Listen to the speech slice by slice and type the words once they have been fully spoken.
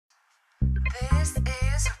This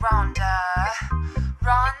is Rhonda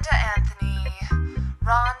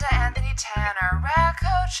Anthony Tanner, R.A.T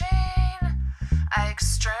coaching. I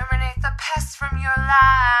exterminate the pests from your life.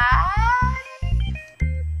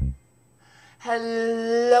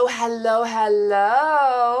 Hello.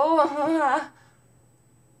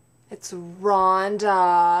 It's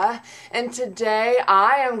Rhonda, and today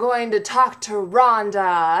I am going to talk to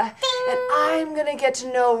Rhonda, and I'm going to get to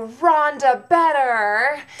know Rhonda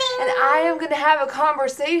better, and I am going to have a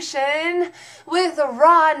conversation with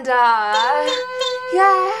Rhonda.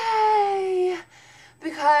 Yay!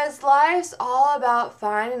 Because life's all about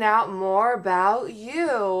finding out more about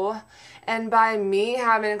you. And by me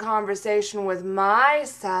having a conversation with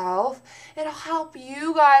myself, it'll help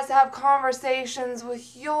you guys have conversations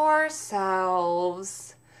with yourselves.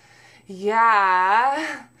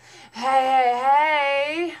 Yeah.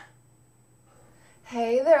 Hey.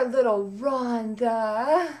 Hey there, little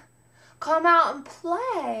Rhonda. Come out and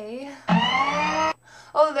play.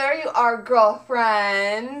 Oh, there you are,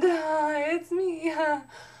 girlfriend. It's me.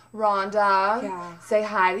 Rhonda. Yeah. Say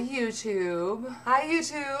hi to YouTube. Hi,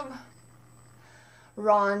 YouTube.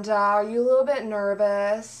 Rhonda, are you a little bit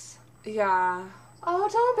nervous? Yeah. Oh,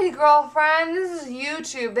 don't be, girlfriend. This is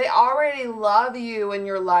YouTube. They already love you in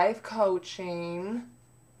your life coaching.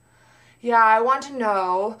 Yeah, I want to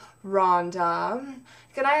know, Rhonda,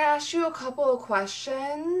 can I ask you a couple of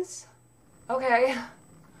questions? Okay.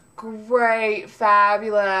 Great,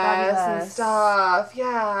 fabulous. And stuff.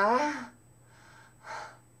 Yeah.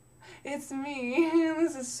 It's me.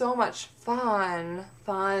 This is so much fun.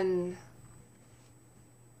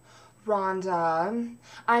 Rhonda,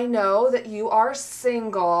 I know that you are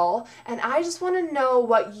single, and I just want to know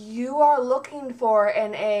what you are looking for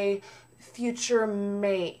in a future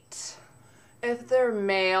mate. If they're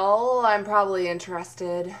male, I'm probably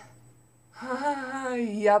interested.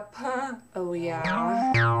 Yup. Oh, yeah.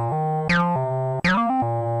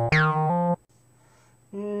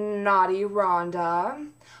 Naughty Rhonda,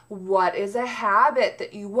 what is a habit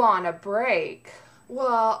that you want to break?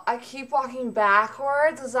 Well, I keep walking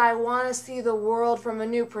backwards as I want to see the world from a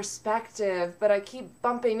new perspective, but I keep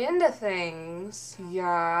bumping into things.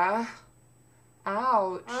 Yeah.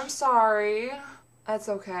 Ouch. I'm sorry. That's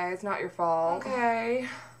okay. It's not your fault. Okay.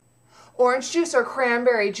 Orange juice or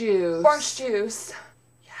cranberry juice? Orange juice.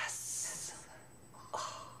 Yes.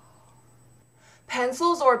 Oh.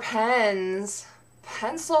 Pencils or pens?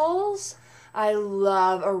 Pencils? I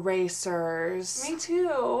love erasers. Me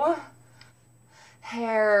too.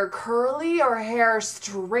 Hair curly or hair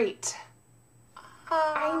straight?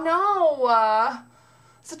 I know.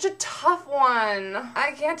 Such a tough one.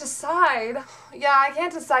 I can't decide. Yeah, I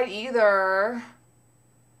can't decide either.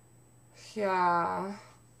 Yeah.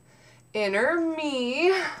 Inner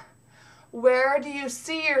me. Where do you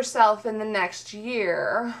see yourself in the next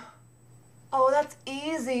year? Oh, that's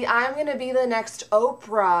easy. I'm going to be the next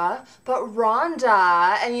Oprah. But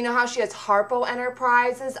Rhonda, and you know how she has Harpo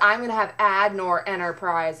Enterprises? I'm going to have Adnor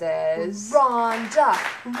Enterprises. Rhonda.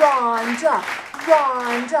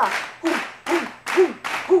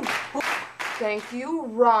 Thank you,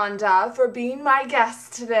 Rhonda, for being my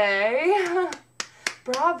guest today.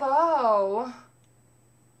 Bravo.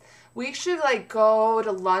 We should, go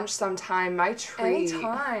to lunch sometime. My treat.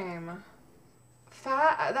 Anytime.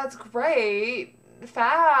 That's great.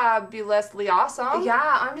 Fabulously awesome.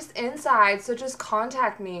 Yeah, I'm just inside, so just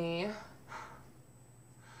contact me.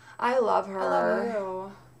 I love her. I love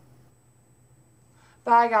you.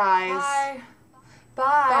 Bye, guys. Bye.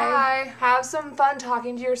 Bye. Have some fun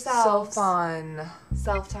talking to yourself. So fun.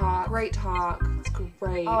 Self-talk. Great talk. It's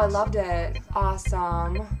great. Oh, I loved it.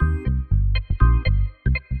 Awesome.